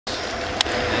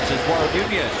as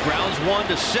Nunez grounds one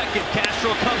to second.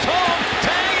 Castro comes home.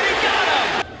 Tag, and he got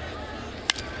him!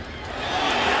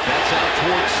 That's out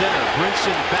towards center.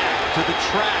 Brinson back to the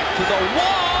track, to the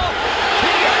wall.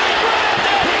 He got it!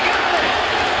 He got it!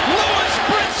 Lewis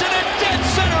Brinson in dead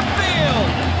center field!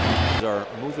 Are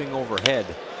moving overhead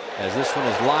as this one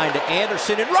is lined to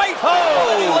Anderson in right.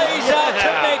 Oh, he lays out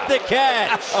to make the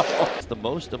catch. It's the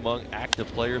most among active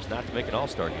players not to make an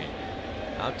all-star game.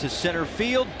 Out to center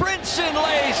field. Brinson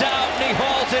lays out and he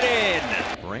hauls it in.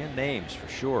 Brand names for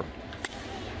sure.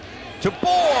 To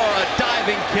Bohr, a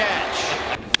diving catch.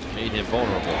 Made him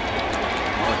vulnerable.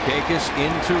 Markakis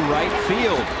into right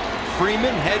field.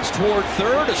 Freeman heads toward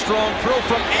third. A strong throw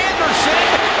from Anderson.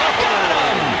 Got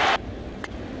him!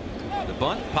 The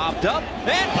bunt popped up,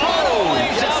 and Prado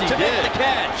lays out to make the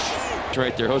catch.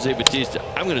 Right there, Jose Bautista.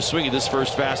 I'm going to swing at this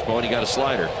first fastball, and he got a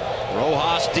slider.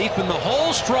 Rojas deep in the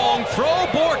hole, strong throw.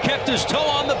 Bohr kept his toe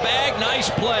on the bag. Nice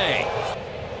play.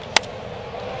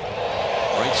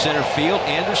 Right center field,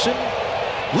 Anderson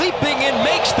leaping in,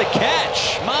 makes the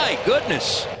catch. My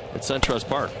goodness. At SunTrust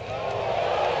Park.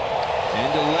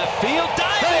 Into left field,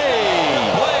 diving.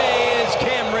 The play is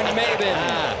Cameron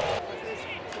Maben.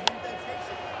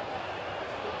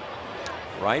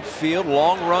 Right field,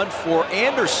 long run for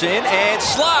Anderson, and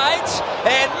slides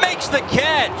and makes the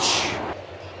catch.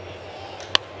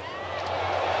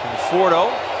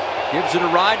 Conforto gives it a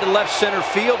ride to left center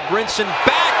field. Brinson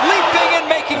back, leaping and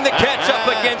making the catch up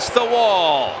against the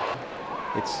wall.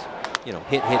 It's, you know,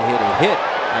 hit,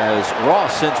 as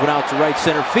Ross sends one out to right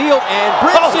center field, and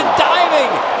Brinson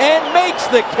diving and makes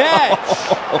the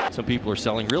catch. Some people are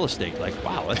selling real estate. Like,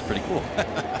 wow, that's pretty cool.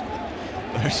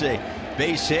 There's a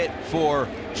base hit for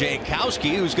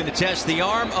Jankowski, who's going to test the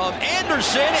arm of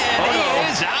Anderson, and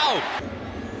he is out.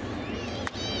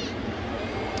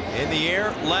 In the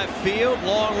air, left field,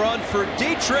 long run for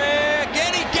Dietrich,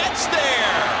 and he gets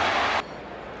there.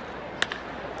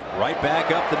 Right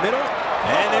back up the middle,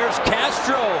 and there's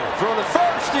Castro. Throw to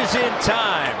first is in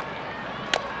time.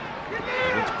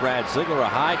 Against Brad Ziegler, a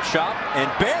high chop, and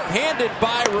barehanded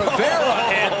by Rivera,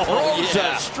 and throws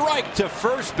a strike to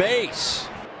first base.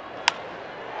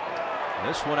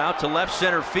 This one out to left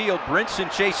center field. Brinson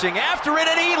chasing after it,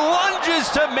 and he lunges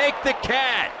to make the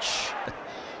catch.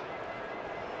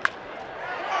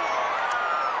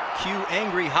 Cue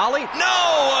Angry Holly.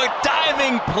 No! A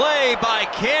diving play by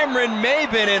Cameron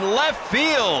Maben in left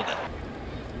field.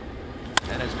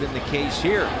 That has been the case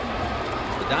here.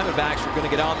 The Diamondbacks are going to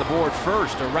get on the board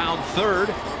first. Around third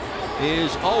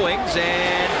is Owings,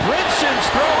 and Brinson's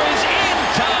throw is in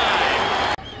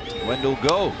time. Wendell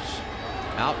goes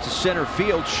out to center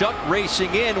field. Shuck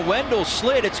racing in. Wendell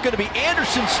slid. It's going to be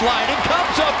Anderson sliding.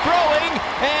 Comes up throwing,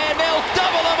 and they'll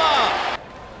double him up.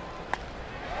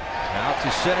 Out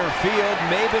to center field.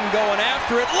 Maben going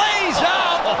after it. Lays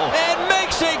out and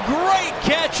makes a great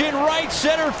catch in right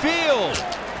center field.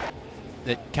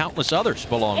 That countless others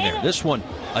belong there. This one,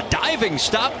 a diving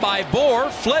stop by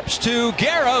Bohr. Flips to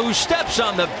Guerra, who steps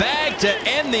on the bag to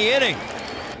end the inning.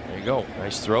 There you go.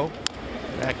 Nice throw.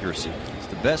 Accuracy.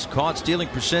 The best caught stealing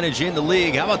percentage in the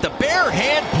league. How about the bare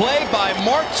hand play by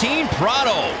Martin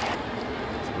Prado?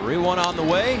 3-1 on the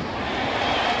way.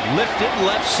 Lifted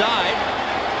left side.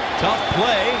 Tough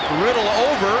play. Riddle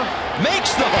over.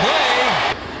 Makes the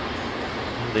play.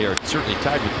 They are certainly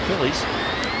tied with the Phillies.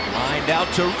 Lined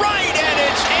out to right, and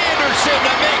it's Anderson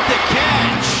to make the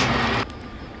catch.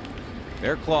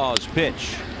 Bearclaw's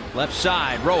pitch. Left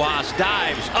side, Rojas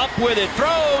dives, up with it,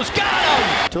 throws, got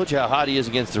him! I told you how hot he is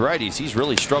against the righties. He's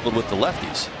really struggled with the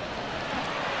lefties.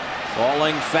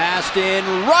 Falling fast in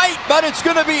right, but it's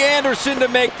going to be Anderson to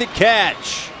make the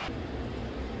catch.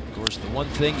 Of course, the one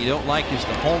thing you don't like is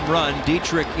the home run.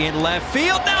 Dietrich in left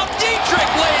field. Now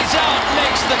Dietrich lays out and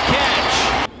makes the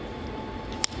catch.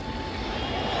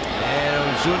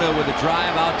 And Ozuna with a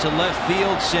drive out to left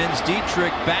field sends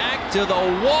Dietrich back to the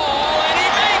wall, and he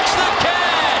makes the catch.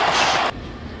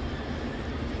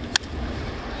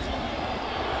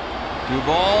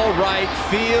 Duvall, right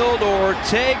field.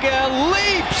 Ortega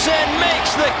leaps and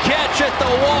makes the catch at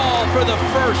the wall for the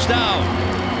first out.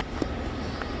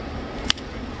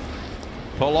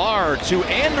 Pilar to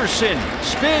Anderson,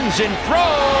 spins and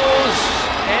throws,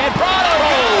 and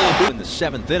Prado in the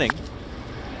seventh inning.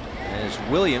 As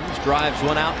Williams drives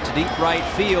one out to deep right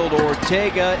field,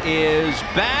 Ortega is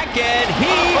back, and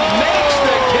he makes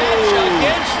the catch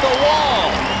against the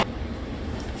wall.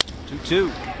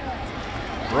 2-2.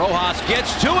 Rojas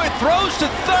gets to it, throws to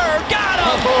third, got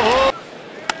him!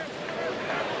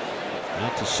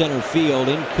 Out to center field,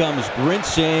 in comes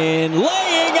Brinson,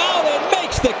 laying out and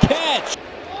makes the catch.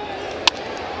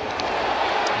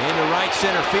 Into right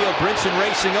center field. Brinson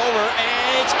racing over,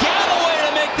 and it's Galloway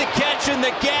to make the catch in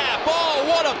the gap. Oh,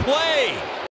 what a play!